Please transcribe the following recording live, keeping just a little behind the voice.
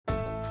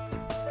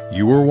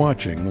You are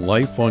watching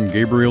Life on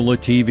Gabriola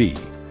TV,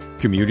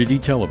 community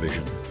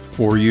television,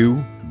 for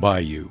you, by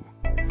you.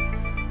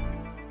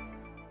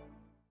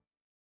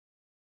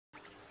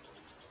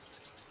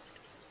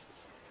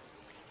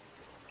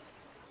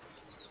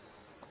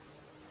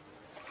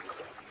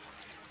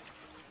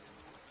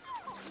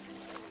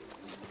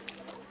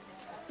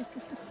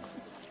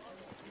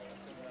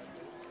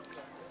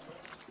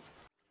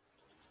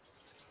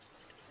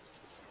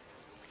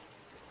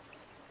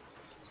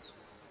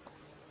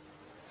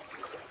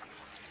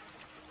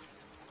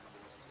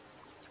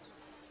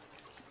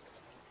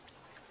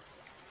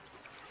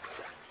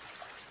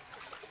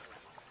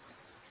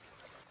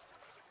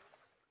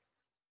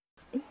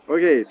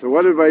 Okay, so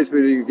what advice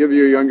would you give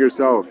your younger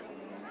self?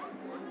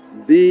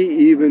 Be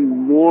even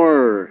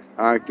more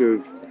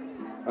active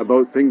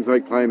about things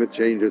like climate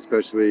change,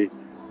 especially,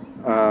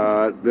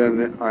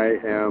 than I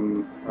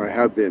am or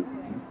have been.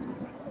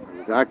 I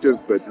was active,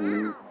 but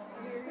knew,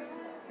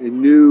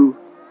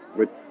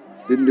 but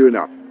didn't do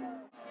enough.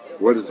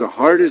 What is the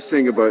hardest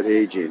thing about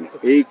aging?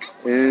 Aches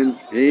and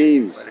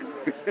pains.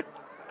 The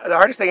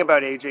hardest thing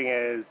about aging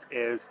is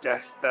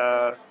just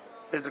the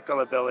physical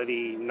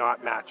ability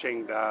not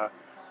matching the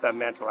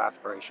mental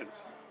aspirations.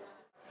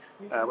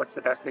 What's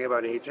the best thing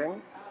about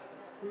aging?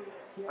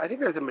 I think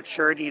there's a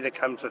maturity that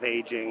comes with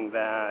aging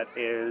that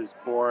is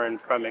born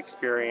from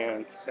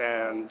experience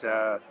and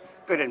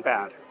good and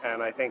bad.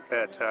 And I think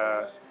that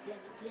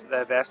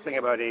the best thing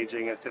about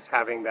aging is just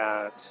having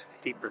that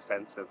deeper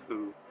sense of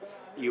who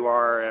you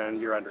are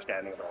and your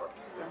understanding of the world.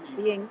 So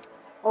being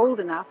old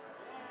enough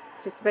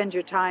to spend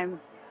your time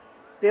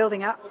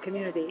building up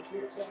community,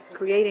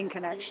 creating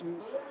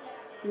connections,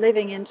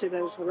 living into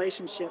those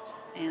relationships,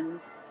 and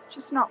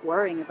just not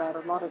worrying about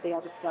a lot of the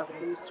other stuff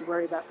we used to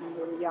worry about when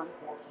we were young.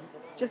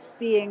 Just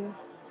being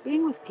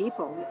with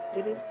people.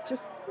 It is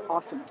just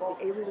awesome to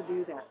be able to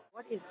do that.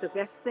 What is the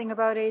best thing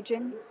about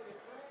aging?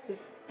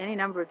 There's any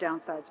number of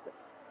downsides, but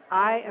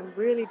I am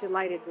really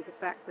delighted with the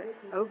fact that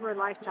over a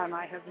lifetime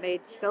I have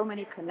made so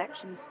many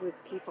connections with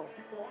people.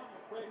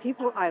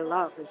 People I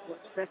love is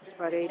what's best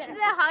about aging.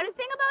 The hardest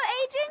thing about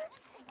aging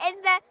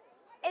is that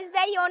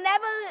you'll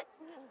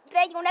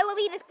never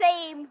be the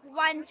same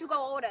once you grow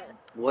older.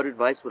 What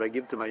advice would I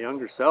give to my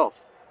younger self?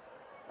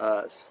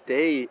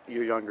 Stay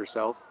your younger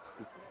self.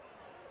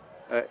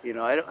 I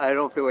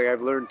don't feel like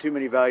I've learned too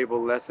many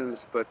valuable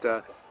lessons, but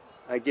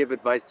I give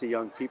advice to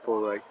young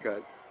people like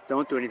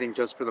don't do anything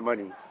just for the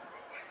money,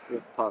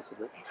 if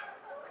possible.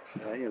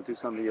 Do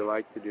something you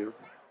like to do.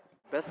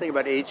 Best thing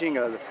about aging,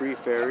 the free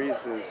ferries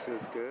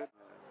is good.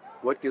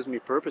 What gives me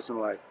purpose in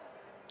life?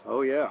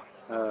 Oh yeah,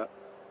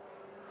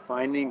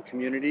 finding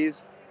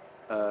communities,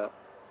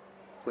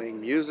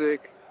 playing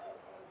music,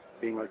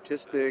 being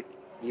artistic,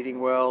 eating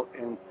well,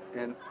 and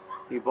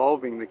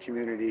evolving the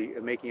community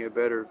and making it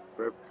better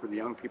for the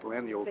young people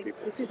and the old people.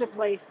 This is a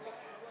place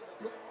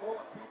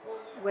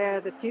where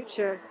the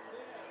future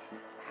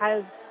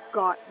has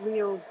got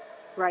real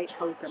bright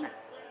hope in it.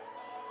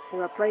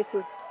 There are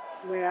places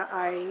where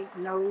I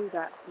know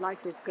that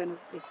life is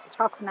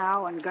tough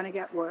now and going to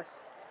get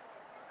worse.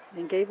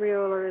 And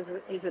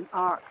Gabriola is an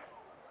arc,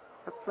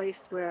 a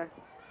place where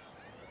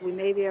we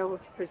may be able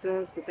to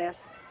preserve the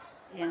best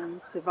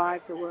and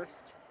survive the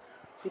worst,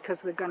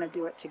 because we're going to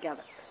do it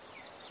together.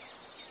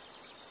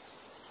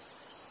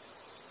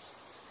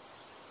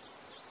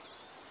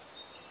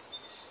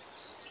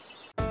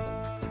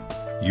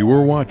 You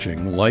are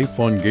watching Life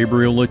on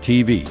Gabriola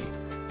TV,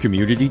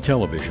 community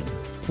television,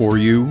 for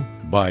you,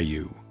 by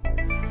you.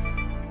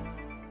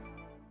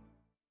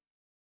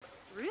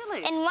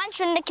 Really? And once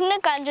when the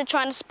kindergartens were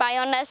trying to spy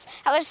on us,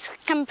 I was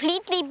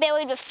completely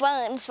buried with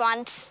ferns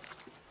once.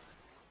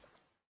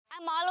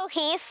 I'm Arlo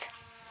Heath.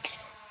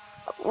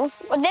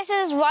 This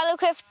is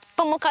Wildcliff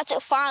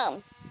Permaculture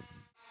Farm.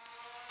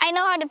 I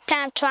know how to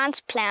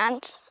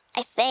transplant,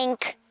 I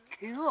think.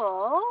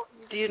 Cool.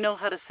 Do you know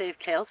how to save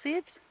kale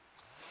seeds?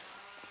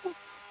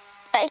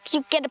 Like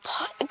you get a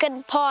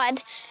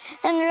pod,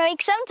 and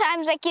like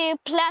sometimes like you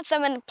plant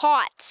them in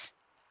pots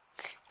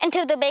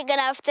until they're big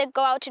enough to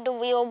go out to the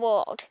real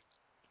world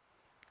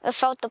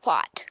without the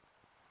pot.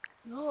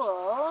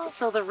 Cool.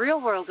 So the real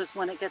world is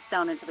when it gets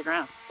down into the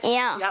ground.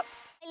 Yeah. Yep.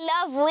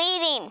 I love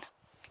weeding.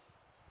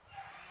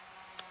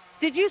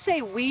 Did you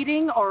say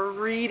weeding or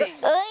reading?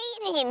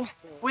 Weeding.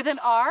 With an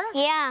R?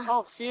 Yeah.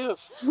 Oh, phew.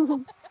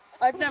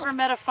 I've never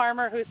met a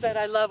farmer who said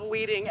I love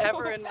weeding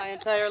ever in my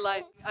entire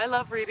life. I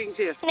love reading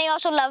too. And I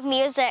also love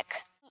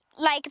music,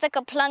 like the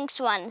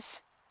Kaplunks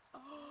ones.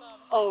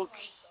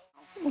 Okay.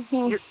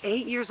 You're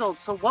 8 years old,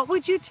 so what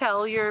would you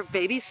tell your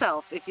baby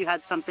self if you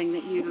had something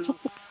that you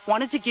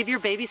wanted to give your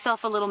baby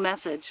self a little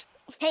message?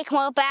 Take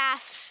more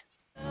baths.